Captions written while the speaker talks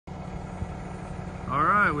All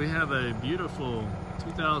right, we have a beautiful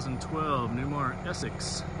 2012 Newmar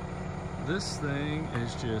Essex. This thing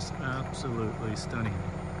is just absolutely stunning.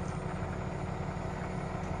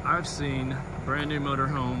 I've seen brand new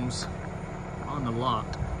motorhomes on the lot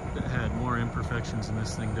that had more imperfections than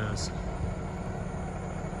this thing does.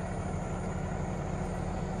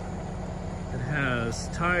 It has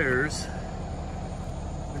tires.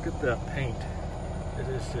 Look at that paint. It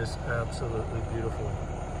is just absolutely beautiful.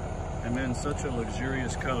 And in such a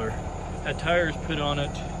luxurious color. Had tires put on it,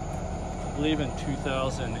 I believe in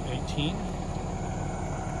 2018.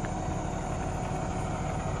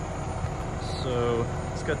 So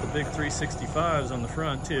it's got the big 365s on the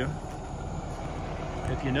front too.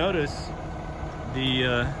 If you notice,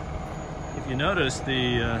 the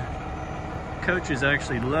coach is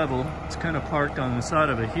actually level. It's kind of parked on the side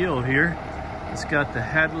of a hill here. It's got the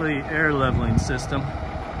Hadley air leveling system.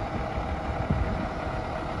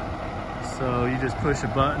 So you just push a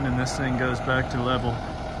button and this thing goes back to level.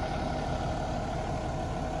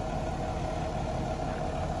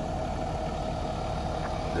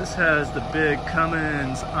 This has the big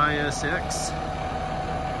Cummins ISX.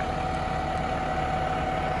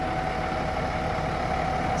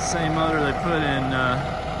 Same motor they put in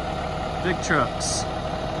big trucks.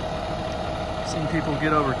 Seen people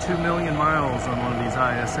get over 2 million miles on one of these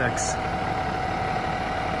ISX.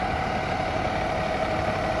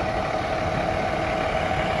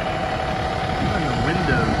 Even the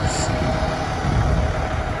windows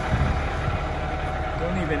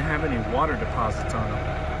don't even have any water deposits on them.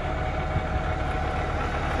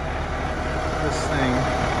 This thing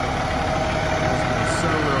has been so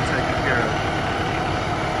well taken care of.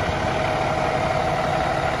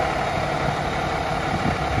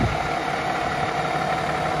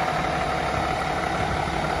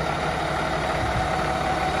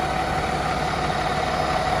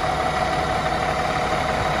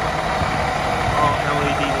 All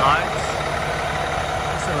LED lights.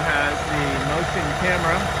 Also has the motion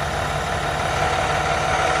camera.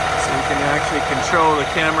 So you can actually control the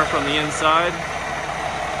camera from the inside,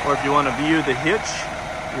 or if you want to view the hitch,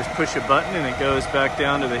 you just push a button and it goes back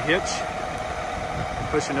down to the hitch.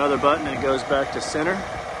 Push another button and it goes back to center.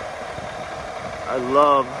 I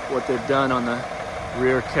love what they've done on the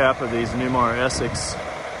rear cap of these Newmar Essex.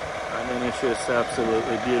 I mean, it's just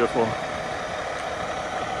absolutely beautiful.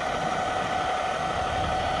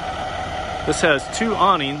 This has two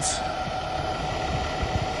awnings,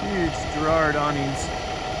 huge Gerard awnings.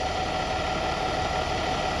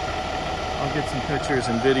 I'll get some pictures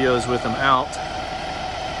and videos with them out.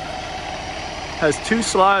 Has two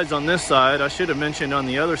slides on this side. I should have mentioned on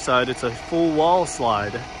the other side, it's a full wall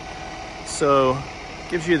slide. So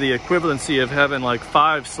gives you the equivalency of having like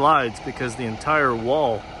 5 slides because the entire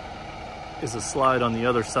wall is a slide on the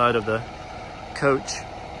other side of the coach.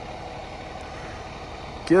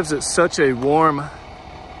 Gives it such a warm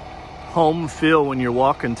home feel when you're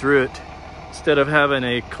walking through it. Instead of having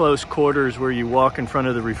a close quarters where you walk in front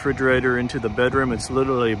of the refrigerator into the bedroom, it's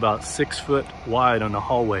literally about 6 foot wide on the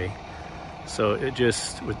hallway. So it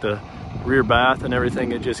just, with the rear bath and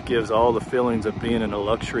everything, it just gives all the feelings of being in a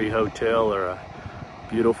luxury hotel or a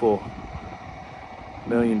beautiful $1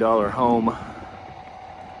 million home.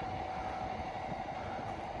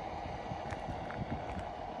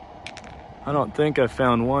 I don't think I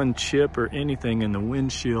found one chip or anything in the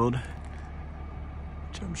windshield.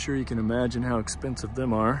 I'm sure you can imagine how expensive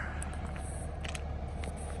them are.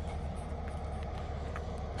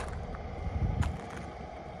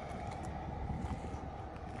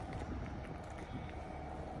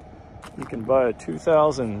 You can buy a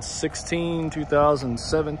 2016,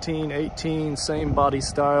 2017, 18, same body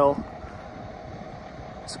style.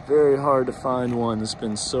 It's very hard to find one that's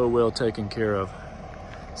been so well taken care of.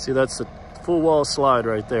 See, that's the full wall slide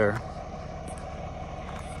right there.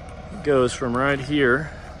 Goes from right here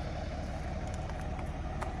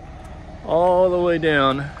all the way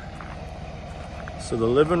down. So the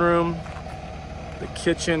living room, the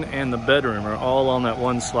kitchen, and the bedroom are all on that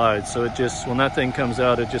one slide. So it just, when that thing comes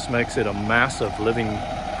out, it just makes it a massive living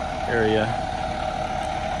area.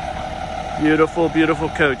 Beautiful, beautiful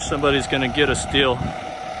coach. Somebody's gonna get a steal.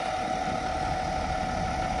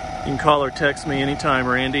 You can call or text me anytime,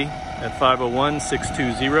 Randy, at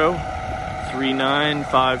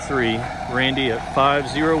 501-620-3953. Randy at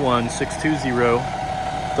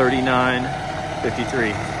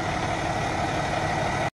 501-620-3953.